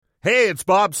Hey, it's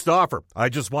Bob Stauffer. I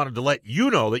just wanted to let you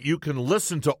know that you can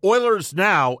listen to Oilers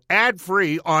Now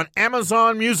ad-free on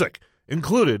Amazon Music,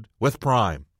 included with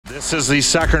Prime. This is the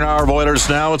second hour of Oilers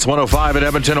Now. It's 105 at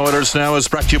Edmonton. Oilers Now is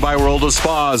brought to you by World of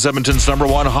Spas, Edmonton's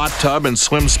 #1 hot tub and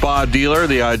swim spa dealer,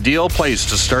 the ideal place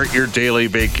to start your daily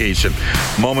vacation.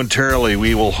 Momentarily,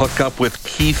 we will hook up with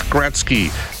Keith Gretzky.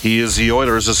 He is the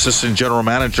Oilers' assistant general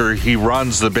manager. He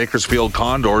runs the Bakersfield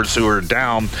Condors, who are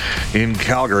down in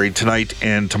Calgary tonight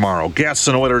and tomorrow. Guests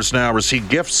in Oilers Now receive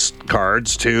gift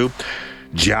cards to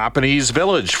Japanese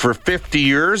Village. For 50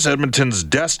 years, Edmonton's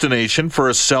destination for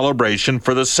a celebration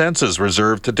for the senses.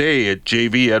 Reserved today at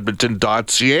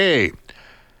jvedmonton.ca.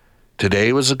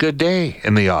 Today was a good day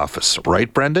in the office,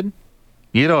 right, Brendan?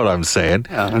 You know what I'm saying.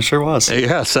 Yeah, it sure was.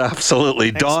 Yes,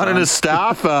 absolutely. Thanks, Don and his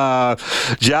staff,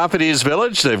 Japanese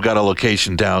Village, they've got a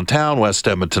location downtown, West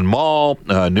Edmonton Mall,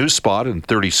 a new spot in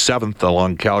 37th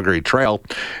along Calgary Trail,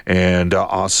 and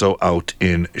also out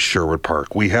in Sherwood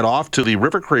Park. We head off to the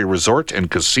River Cree Resort and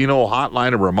Casino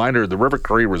Hotline. A reminder, the River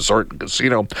Cree Resort and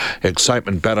Casino,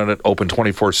 Excitement Bet on it, open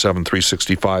 24/7,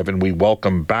 365, and we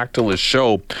welcome back to the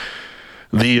show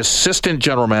the assistant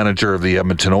general manager of the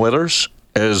Edmonton Oilers,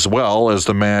 as well as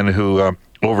the man who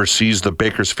oversees the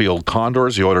Bakersfield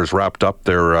Condors. The Oilers wrapped up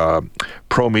their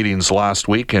pro meetings last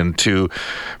week, and to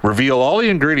reveal all the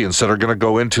ingredients that are going to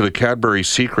go into the Cadbury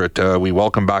Secret, we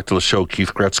welcome back to the show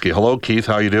Keith Gretzky. Hello, Keith.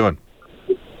 How you doing?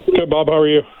 Good, Bob. How are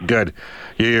you? Good.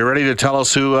 You ready to tell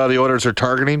us who the Oilers are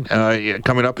targeting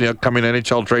coming up in the upcoming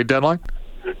NHL trade deadline?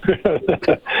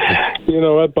 You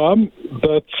know what, Bob?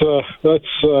 That's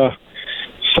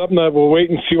something that we'll wait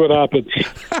and see what happens.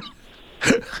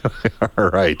 All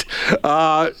right.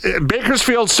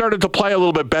 Bakersfield started to play a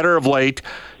little bit better of late.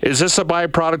 Is this a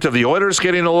byproduct of the Oilers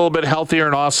getting a little bit healthier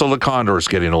and also the Condors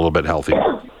getting a little bit healthier?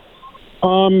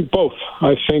 Both.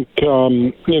 I think,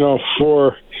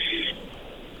 for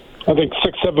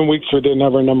 6-7 weeks we didn't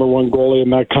have our number one goalie,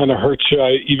 and that kind of hurts you,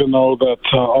 even though that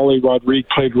Ollie Rodrigue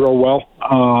played real well.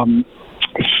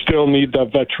 Still need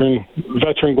that veteran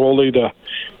goalie to,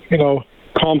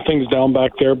 calm things down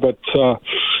back there. But,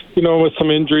 with some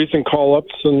injuries and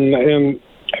call-ups and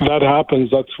that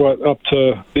happens, that's what up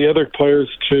to the other players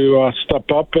to step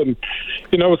up. And,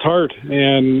 it's hard.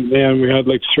 And we had,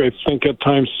 I think at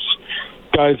times,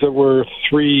 guys that were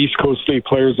 3 East Coast League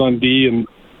players on D.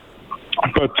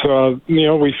 But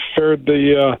we fared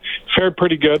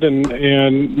pretty good.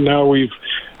 And now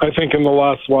I think in the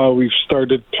last while, we've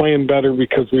started playing better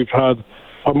because we've had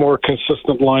a more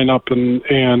consistent lineup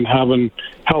and having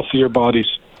healthier bodies.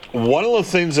 One of the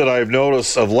things that I've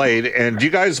noticed of late, and do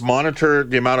you guys monitor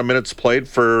the amount of minutes played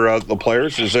for the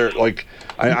players? Is there,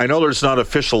 I know there's not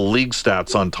official league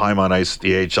stats on time on ice at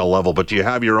the AHL level, but do you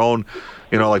have your own,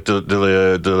 do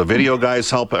the video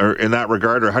guys help in that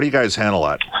regard, or how do you guys handle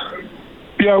that?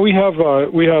 Yeah, we have a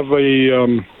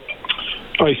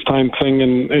ice time thing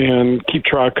and keep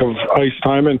track of ice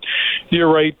time. And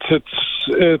you're right,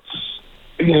 it's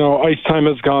ice time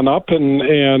has gone up,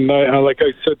 and I, like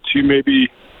I said to you maybe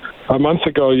a month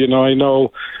ago, I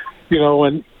know,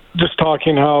 and just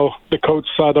talking how the coach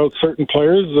sought out certain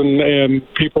players and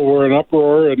people were in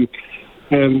uproar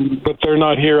but they're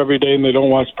not here every day and they don't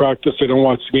watch practice, they don't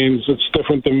watch games. It's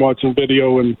different than watching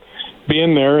video and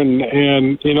being there and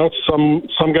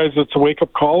some guys it's a wake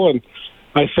up call, and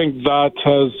I think that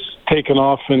has taken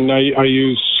off, and I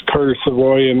use Carter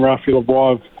Savoy and Raphael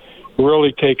Lavoie have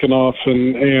really taken off,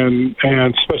 and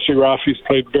especially Rafi's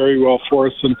played very well for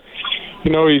us, and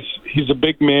he's a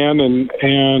big man and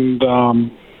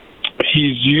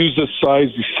he's used his size.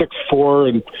 He's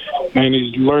 6'4", and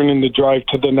he's learning to drive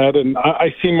to the net, and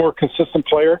I see more consistent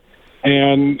player,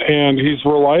 and he's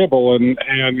reliable and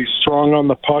he's strong on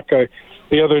the puck.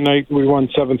 The other night we won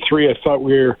 7-3. I thought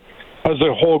as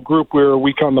a whole group we were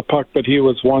weak on the puck, but he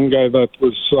was one guy that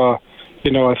was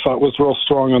I thought was real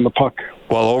strong on the puck.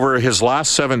 Well, over his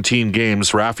last 17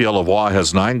 games, Raphael Lavoie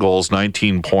has 9 goals,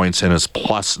 19 points, and is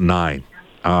 +9.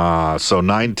 So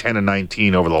 9, 10, and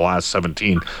 19 over the last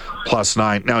 17,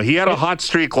 +9. Now, he had a hot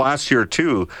streak last year,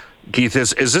 too. Keith,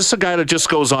 is this a guy that just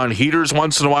goes on heaters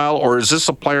once in a while, or is this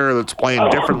a player that's playing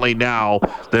differently now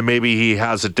than maybe he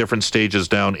has at different stages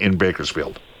down in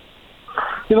Bakersfield?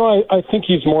 I think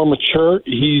he's more mature.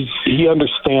 He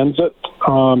understands it.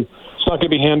 It's not going to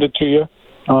be handed to you.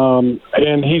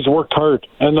 And he's worked hard.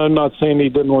 And I'm not saying he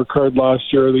didn't work hard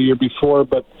last year or the year before,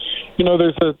 but,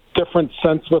 there's a different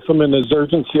sense with him and his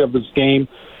urgency of his game.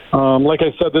 Like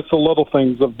I said, it's the little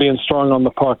things of being strong on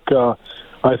the puck.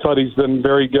 I thought he's been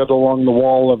very good along the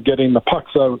wall of getting the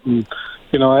pucks out. And,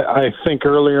 I think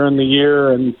earlier in the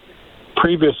year and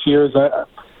previous years, that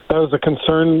was a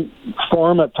concern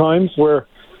for him at times where,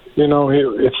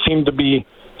 it seemed to be,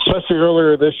 especially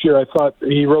earlier this year, I thought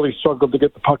he really struggled to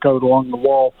get the puck out along the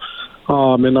wall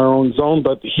in our own zone,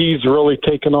 but he's really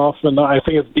taken off, and I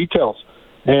think it's details.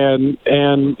 And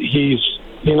he's,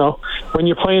 when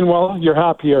you're playing well, you're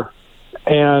happier.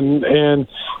 And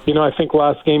I think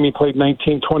last game he played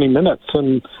 19, 20 minutes,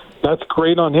 and that's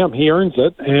great on him. He earns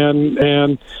it,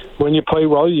 and when you play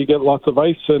well, you get lots of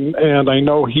ice, and I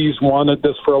know he's wanted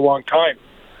this for a long time.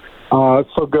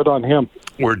 So good on him.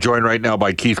 We're joined right now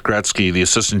by Keith Gretzky, the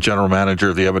assistant general manager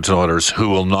of the Edmonton Oilers, who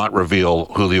will not reveal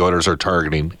who the Oilers are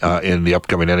targeting in the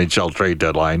upcoming NHL trade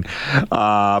deadline.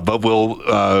 But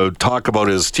we'll talk about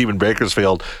his team in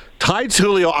Bakersfield. Ty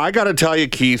Tullio, I got to tell you,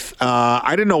 Keith,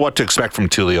 I didn't know what to expect from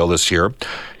Tullio this year.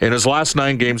 In his last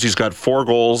 9 games, he's got 4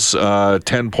 goals,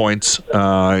 10 points.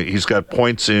 He's got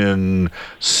points in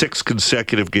 6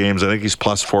 consecutive games. I think he's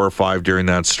plus 4 or 5 during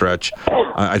that stretch.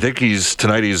 I think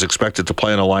tonight he's expected to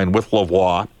play in a line with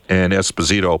Lavoie and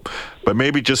Esposito. But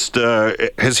maybe just,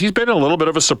 has he been a little bit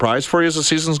of a surprise for you as the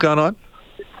season's gone on?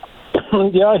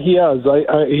 Yeah, he has.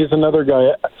 He's another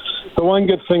guy. The one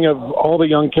good thing of all the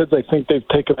young kids, I think they've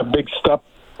taken a big step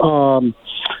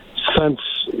since,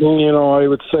 I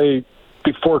would say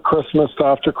before Christmas to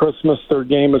after Christmas, their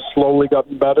game has slowly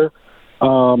gotten better.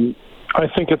 I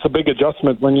think it's a big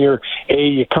adjustment when you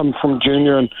come from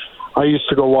junior, and I used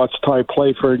to go watch Ty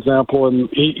play, for example, and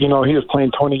he was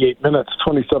playing 28 minutes,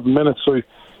 27 minutes, so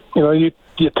you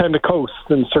tend to coast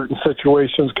in certain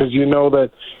situations because you know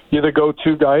that you're the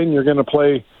go-to guy and you're going to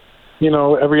play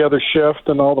every other shift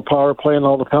and all the power play and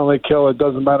all the penalty kill. It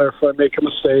doesn't matter if I make a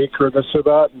mistake or this or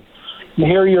that. And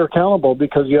here you're accountable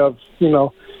because you have,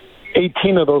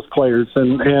 18 of those players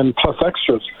and plus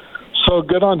extras. So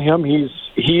good on him.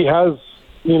 He has,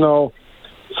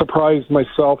 surprised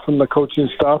myself and the coaching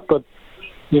staff, but,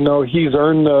 he's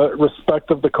earned the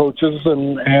respect of the coaches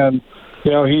and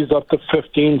he's up to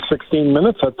 15, 16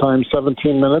 minutes at times,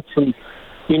 17 minutes. And,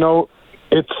 you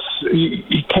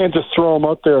can't just throw them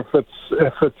out there if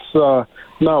it's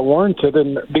not warranted.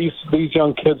 And these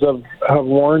young kids have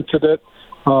warranted it.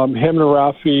 Him and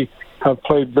Rafi have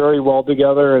played very well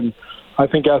together, and I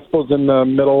think Espo's in the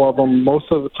middle of them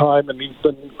most of the time, and he's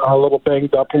been a little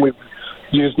banged up, and we've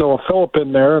used Noah Phillip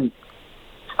in there,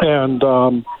 and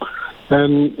so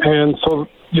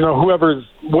whoever's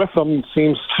with them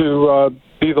seems to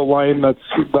be the line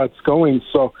that's going.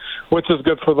 So, which is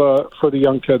good for the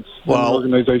young kids in the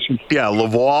organization. Yeah,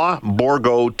 Lavoie,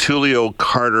 Bourgault, Tullio,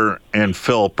 Carter, and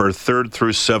Philp are 3rd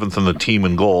through 7th in the team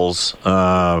in goals.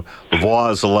 Lavoie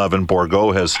has 11,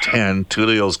 Bourgault has 10,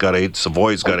 Tullio's got 8,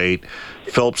 Savoy's got 8,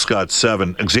 Philp's got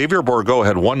 7. Xavier Bourgault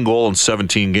had 1 goal in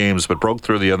 17 games, but broke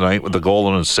through the other night with a goal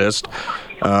and an assist.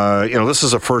 This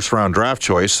is a first-round draft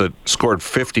choice that scored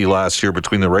 50 last year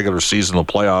between the regular season, the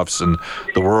playoffs, and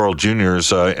the World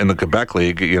Juniors in the Quebec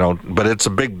League. But it's a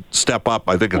big step up,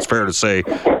 I think it's fair to say,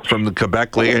 from the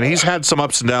Quebec League. And he's had some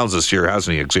ups and downs this year,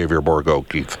 hasn't he, Xavier Bourgault,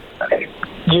 Keith?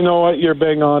 You know what? You're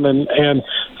bang on, and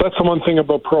that's the one thing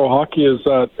about pro hockey is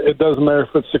that it doesn't matter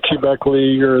if it's the Quebec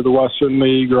League or the Western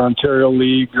League or Ontario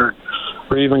League or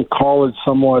even college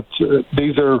somewhat.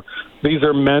 These are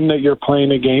men that you're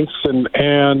playing against,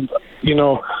 and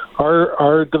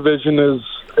our division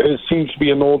seems to be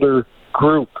an older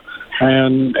group,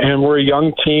 and we're a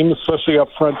young team, especially up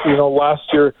front. Last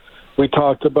year we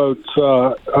talked about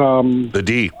the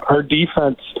D. Our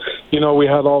defense. We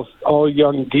had all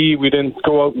young D. We didn't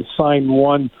go out and sign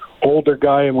one older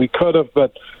guy, and we could have,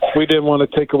 but we didn't want to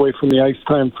take away from the ice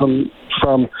time from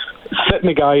sitting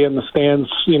a guy in the stands,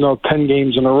 10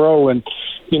 games in a row. And,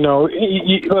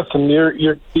 listen,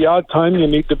 you're the odd time you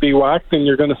need to be whacked and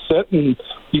you're going to sit and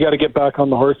you got to get back on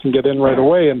the horse and get in right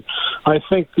away. And I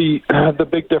think the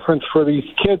big difference for these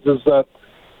kids is that,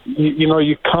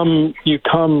 you come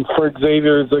for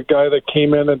Xavier as a guy that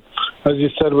came in and, as you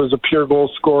said, was a pure goal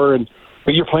scorer,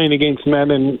 but you're playing against men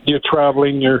and you're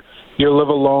traveling, you live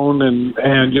alone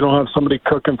and you don't have somebody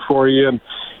cooking for you, and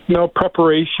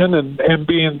preparation and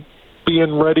being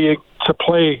ready to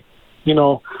play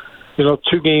 2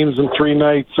 games in 3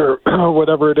 nights or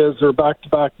whatever it is, or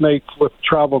back-to-back nights with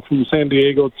travel from San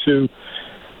Diego to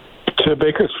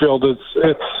Bakersfield.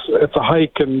 It's a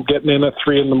hike and getting in at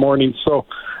 3 a.m. So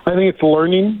I think it's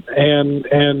learning, and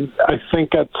I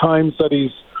think at times that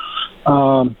he's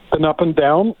been up and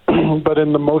down, but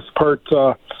in the most part,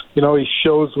 he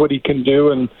shows what he can do,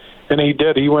 and he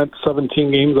did. He went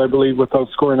 17 games, I believe,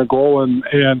 without scoring a goal, and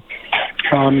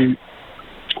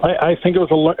I think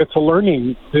it's a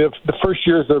learning. The first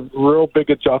year is a real big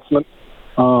adjustment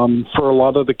for a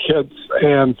lot of the kids,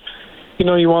 and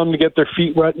you want them to get their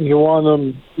feet wet, and you want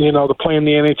them, to play in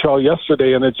the NHL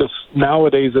yesterday. And it just,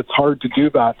 nowadays, it's hard to do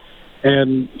that.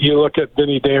 And you look at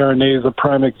Vinny Desharnais as a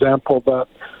prime example that,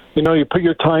 you put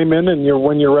your time in, and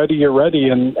when you're ready, you're ready.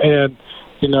 And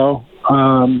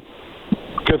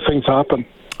good things happen.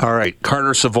 All right,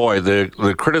 Carter Savoie,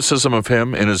 the criticism of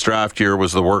him in his draft year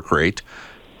was the work rate.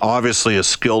 Obviously a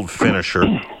skilled finisher.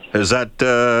 Has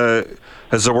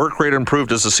the work rate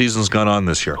improved as the season's gone on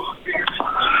this year?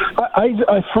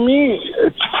 For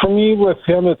me with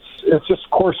him, it's just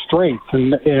core strength,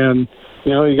 and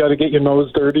you got to get your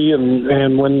nose dirty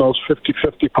and win those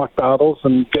 50-50 puck battles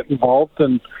and get involved.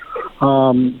 And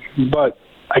but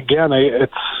again,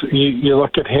 you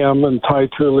look at him and Ty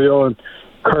Tullio and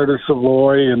Carter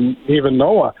Savoie and even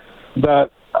Noah, that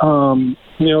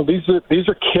these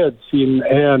are kids,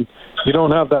 and you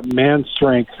don't have that man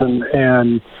strength,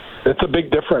 and it's a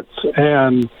big difference.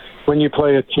 And when you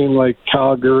play a team like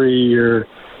Calgary or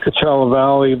Coachella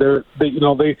Valley, they're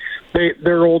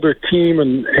older team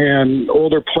and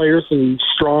older players and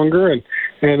stronger, and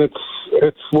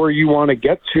it's where you want to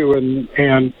get to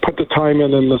and put the time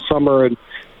in the summer and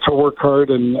to work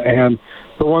hard. And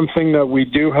the one thing that we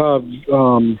do have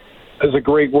is a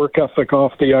great work ethic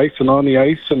off the ice and on the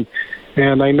ice,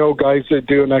 and I know guys that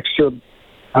do an extra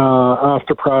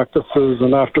after practices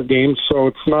and after games, so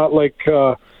it's not like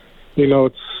they're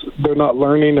not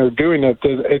learning or doing it.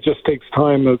 It just takes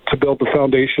time to build the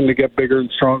foundation to get bigger and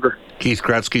stronger. Keith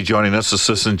Gretzky joining us,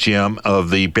 assistant GM of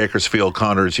the Bakersfield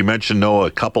Condors. You mentioned Noah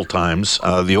a couple times.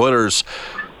 The Oilers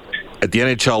at the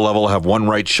NHL level have one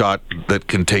right shot that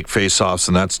can take faceoffs,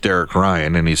 and that's Derek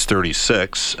Ryan, and he's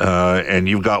 36. And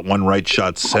you've got one right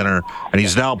shot center, and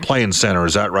he's now playing center.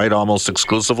 Is that right? Almost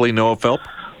exclusively, Noah Philp?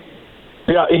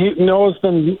 Yeah, Noah's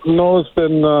been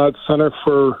at center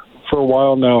for a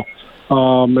while now,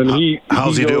 and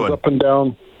how's he goes doing? Up and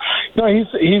down. No,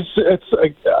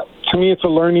 to me it's a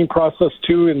learning process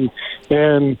too,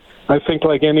 and I think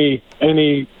like any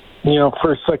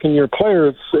first, second year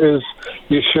players is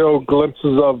you show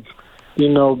glimpses of,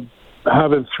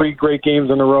 having 3 great games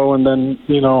in a row and then,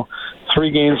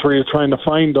 3 games where you're trying to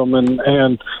find them.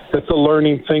 And it's a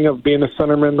learning thing of being a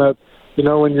centerman that,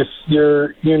 when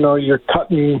you're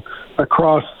cutting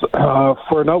across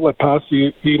for an outlet pass,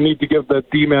 you need to give the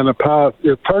D-man a pass,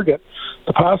 your target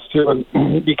to pass to, and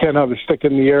you can't have a stick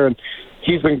in the air. And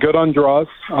he's been good on draws.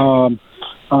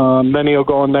 Many will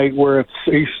go a night where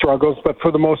he struggles, but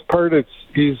for the most part,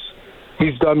 he's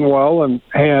done well, and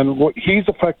he's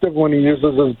effective when he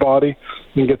uses his body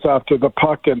and gets after the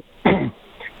puck, and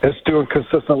is doing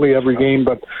consistently every game.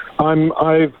 But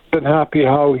I've been happy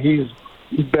how he's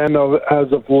been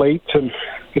as of late, and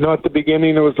at the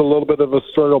beginning it was a little bit of a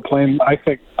struggle playing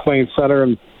center,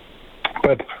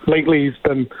 but lately he's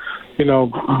been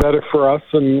better for us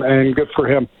and good for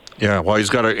him. Yeah, well, he's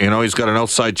got an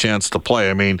outside chance to play.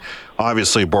 I mean,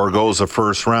 obviously Bourgault's a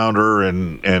first rounder,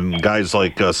 and guys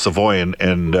like Savoie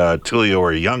and Tullio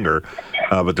are younger,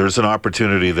 but there's an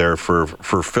opportunity there for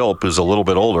Philp, who's a little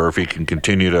bit older, if he can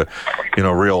continue to,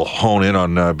 real hone in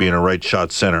on being a right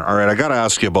shot center. All right, I got to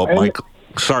ask you about Mike.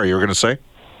 Sorry, you were going to say?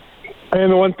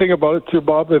 And the one thing about it too,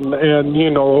 Bob, and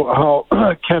how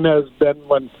Ken has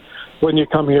been when you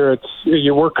come here, it's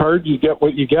you work hard, you get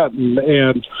what you get,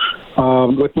 and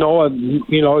with Noah,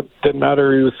 it didn't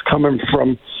matter he was coming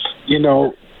from,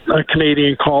 a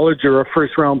Canadian college or a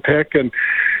first round pick, and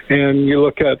you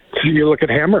look at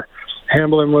Hammer.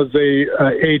 Hamlin was a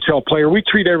AHL player. We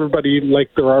treat everybody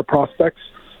like they're our prospects,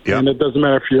 yep. And it doesn't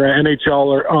matter if you're an NHL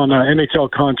or on an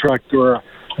NHL contract or an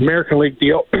American League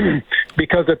deal,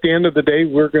 because at the end of the day,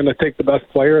 we're going to take the best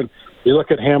player. And you look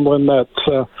at Hamlin, that.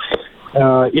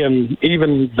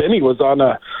 Even Vinny was on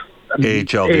a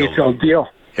AHL deal.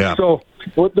 Yeah. So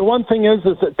the one thing is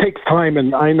it takes time,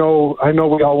 and I know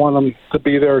we all want him to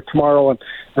be there tomorrow,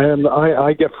 and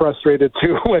I get frustrated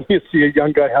too when you see a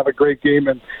young guy have a great game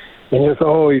and you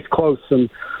say, he's close,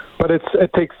 but it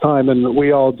takes time, and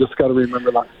we all just got to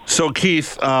remember that. So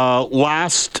Keith,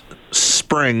 last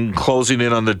spring, closing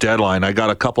in on the deadline, I got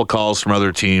a couple calls from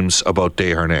other teams about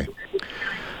Desharnais.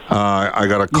 I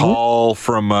got a call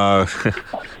from a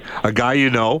guy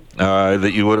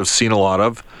that you would have seen a lot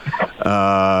of,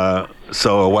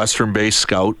 so a Western-based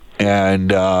scout, and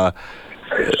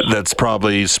that's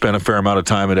probably spent a fair amount of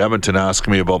time at Edmonton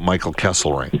asking me about Michael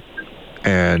Kesselring.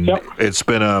 And It's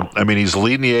been he's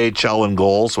leading the AHL in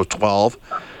goals with 12.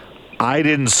 I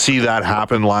didn't see that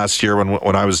happen last year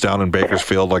when I was down in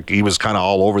Bakersfield. Like, he was kind of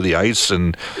all over the ice,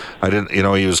 and I didn't, he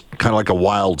was kind of like a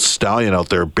wild stallion out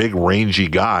there, big, rangy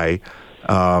guy.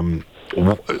 In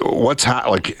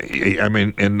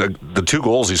the 2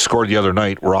 goals he scored the other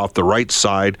night were off the right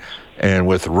side and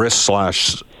with wrist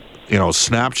slash,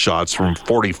 snapshots from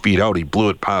 40 feet out, he blew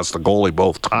it past the goalie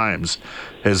both times.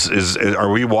 Are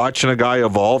we watching a guy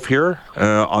evolve here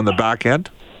on the back end?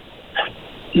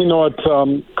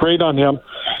 It's great on him.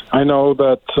 I know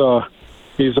that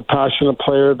he's a passionate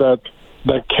player that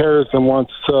cares and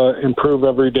wants to improve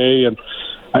every day. And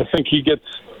I think he gets,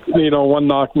 one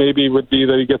knock maybe would be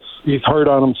that he's hard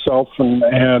on himself,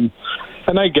 and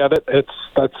I get it.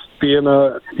 That's being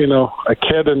a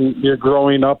kid and you're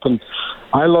growing up. And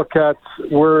I look at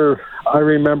I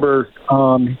remember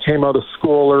he came out of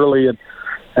school early,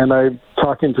 and I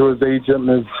talking to his agent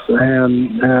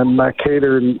and Matt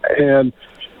Cater, and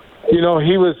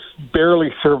he was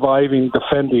barely surviving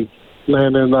defending,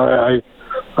 and I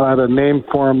had a name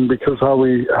for him because how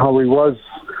he was,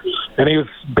 and he was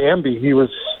Bambi. He was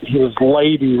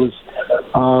light. He was,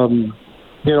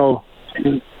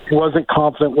 he wasn't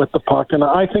confident with the puck, and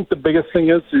I think the biggest thing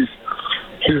is he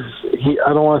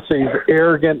I don't want to say he's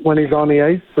arrogant when he's on the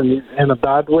ice and in a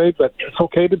bad way, but it's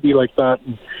okay to be like that.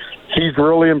 And he's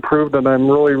really improved, and I'm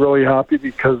really, really happy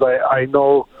because I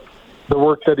know the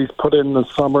work that he's put in the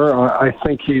summer. I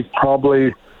think he's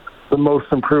probably the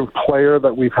most improved player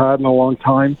that we've had in a long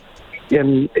time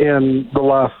in the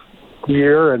last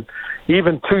year, and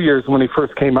even 2 years when he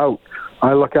first came out.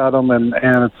 I look at him, and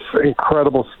it's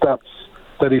incredible steps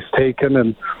that he's taken,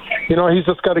 and he's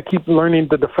just got to keep learning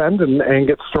to defend and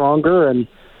get stronger, and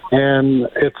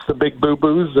it's the big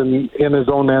boo-boos and in his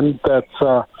own end that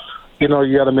you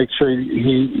got to make sure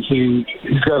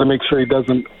he's got to make sure he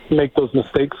doesn't make those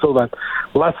mistakes, so that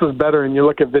less is better. And you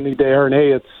look at Vinny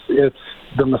Desharnais, it's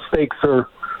the mistakes are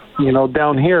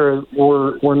down here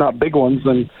were not big ones,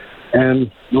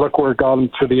 and look where it got him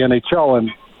to the NHL,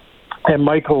 and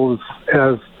Michael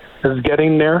is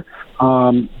getting there.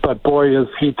 But boy, is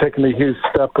he taking a huge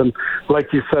step. And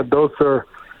like you said,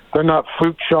 they're not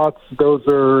fluke shots. Those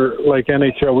are like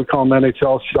NHL. We call them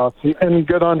NHL shots. And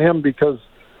good on him because,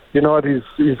 he's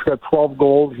got 12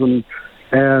 goals.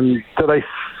 And did I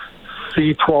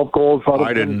see 12 goals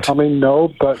out of him coming?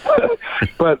 No, but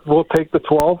we'll take the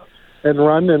 12 and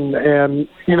run. And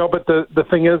but the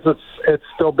thing is, it's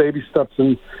still baby steps.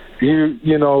 And,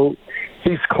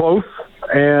 he's close.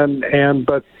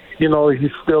 But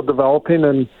he's still developing,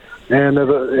 and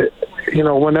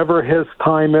whenever his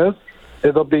time is,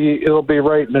 it'll be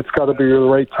right, and it's got to be the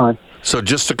right time. So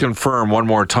just to confirm one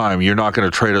more time, you're not going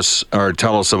to trade us or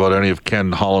tell us about any of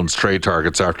Ken Holland's trade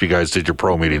targets after you guys did your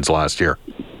pro meetings last year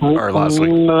or last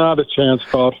week? Not a chance,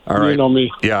 Bob. All right. You know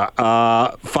me. Yeah.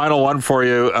 Final one for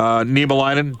you,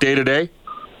 Niemelainen, day to day.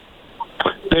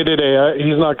 Day to day.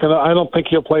 He's not gonna. I don't think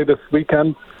he'll play this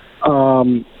weekend.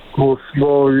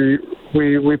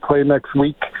 We play next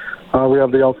week. We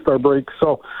have the All-Star break,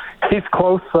 so he's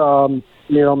close.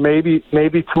 Maybe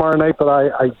tomorrow night, but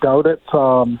I doubt it.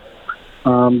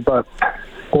 But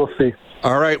we'll see.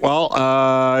 All right.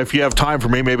 Well, if you have time for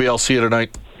me, maybe I'll see you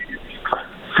tonight.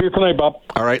 See you tonight, Bob.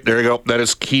 All right, there you go. That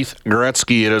is Keith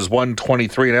Gretzky. It is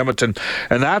 1:23 in Edmonton.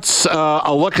 And that's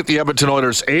a look at the Edmonton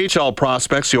Oilers AHL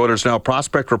prospects. The Oilers Now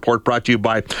Prospect Report brought to you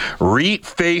by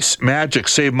Reface Magic.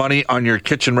 Save money on your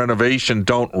kitchen renovation.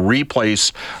 Don't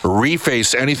replace,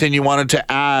 reface. Anything you wanted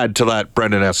to add to that,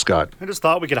 Brendan Escott? I just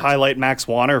thought we could highlight Max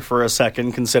Wanner for a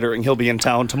second, considering he'll be in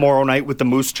town tomorrow night with the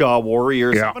Moose Jaw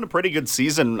Warriors. Yeah. Having a pretty good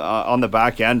season on the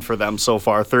back end for them so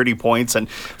far. 30 points and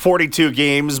 42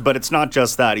 games, but it's not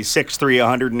just that. He's 6'3",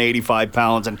 185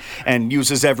 pounds, and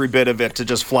uses every bit of it to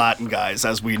just flatten guys,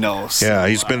 as we know. So, yeah,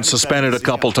 he's been suspended a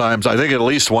couple times. I think at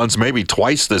least once, maybe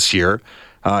twice this year.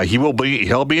 He'll be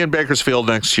in Bakersfield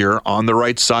next year on the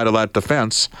right side of that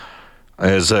defense,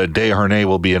 as Desharnais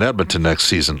will be in Edmonton next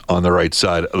season on the right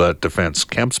side of that defense.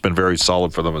 Kemp's been very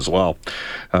solid for them as well.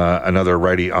 Another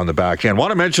righty on the back end.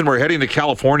 Want to mention we're heading to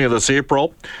California this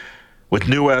April with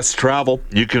New West Travel.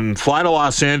 You can fly to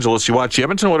Los Angeles. You watch the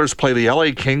Edmonton Oilers play the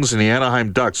LA Kings and the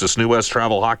Anaheim Ducks. This New West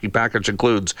Travel hockey package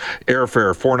includes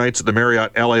airfare, 4 nights at the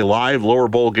Marriott LA Live, lower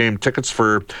bowl game tickets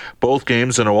for both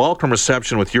games, and a welcome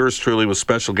reception with yours truly with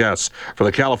special guests. For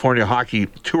the California Hockey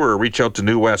Tour, reach out to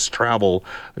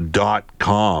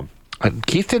newwesttravel.com.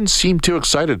 Keith didn't seem too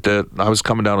excited that I was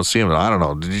coming down to see him. I don't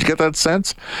know. Did you get that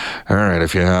sense? All right,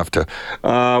 if you have to.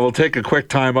 We'll take a quick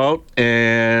time out,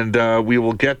 and we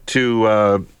will get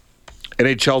to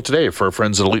NHL Today for our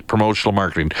friends at Elite Promotional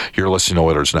Marketing. You're listening to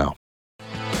Oilers Now.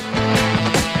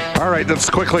 All right, let's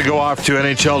quickly go off to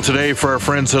NHL Today for our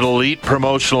friends at Elite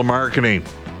Promotional Marketing.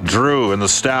 Drew and the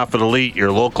staff at Elite,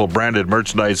 your local branded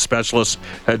merchandise specialists.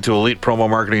 Head to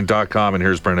ElitePromoMarketing.com, and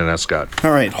here's Brendan Escott.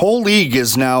 All right, whole league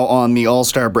is now on the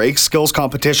All-Star break. Skills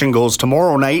competition goes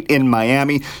tomorrow night in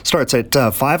Miami. Starts at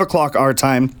 5 o'clock our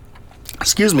time.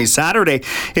 Saturday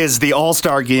is the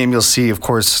All-Star game. You'll see, of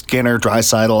course, Skinner,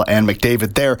 Draisaitl, and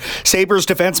McDavid there. Sabres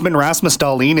defenseman Rasmus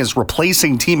Dahlin is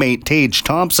replacing teammate Tage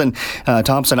Thompson.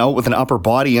 Thompson out with an upper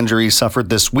body injury suffered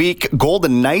this week.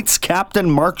 Golden Knights captain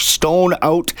Mark Stone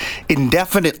out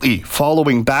indefinitely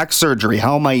following back surgery.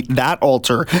 How might that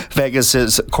alter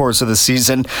Vegas's course of the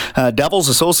season? Devils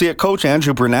associate coach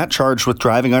Andrew Brunette charged with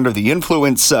driving under the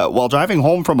influence while driving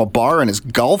home from a bar in his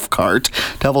golf cart.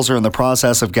 Devils are in the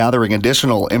process of gathering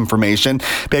additional information.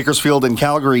 Bakersfield and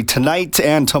Calgary tonight,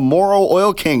 and tomorrow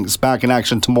Oil Kings back in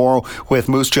action tomorrow with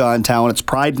Moose Jaw in town. It's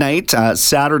Pride Night.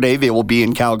 Saturday they will be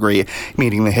in Calgary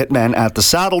meeting the Hitmen at the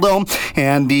Saddle Dome,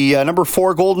 and the number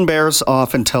 4 Golden Bears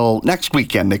off until next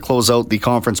weekend. They close out the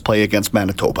conference play against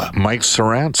Manitoba. Mike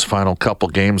Sorant's final couple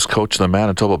games coaching the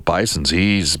Manitoba Bisons.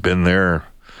 He's been there.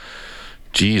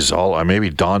 Maybe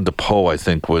Don DePoe, I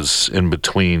think, was in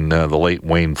between the late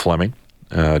Wayne Fleming.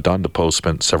 Don DePoe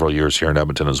spent several years here in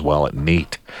Edmonton as well at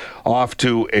NEAT. Off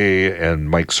to and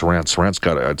Mike Sorant.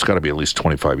 It's got to be at least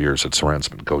 25 years that Sorant's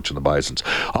been coaching the Bisons.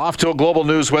 Off to a global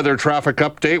news weather traffic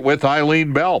update with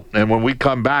Eileen Bell. And when we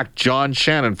come back, John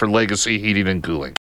Shannon for Legacy Heating and Cooling.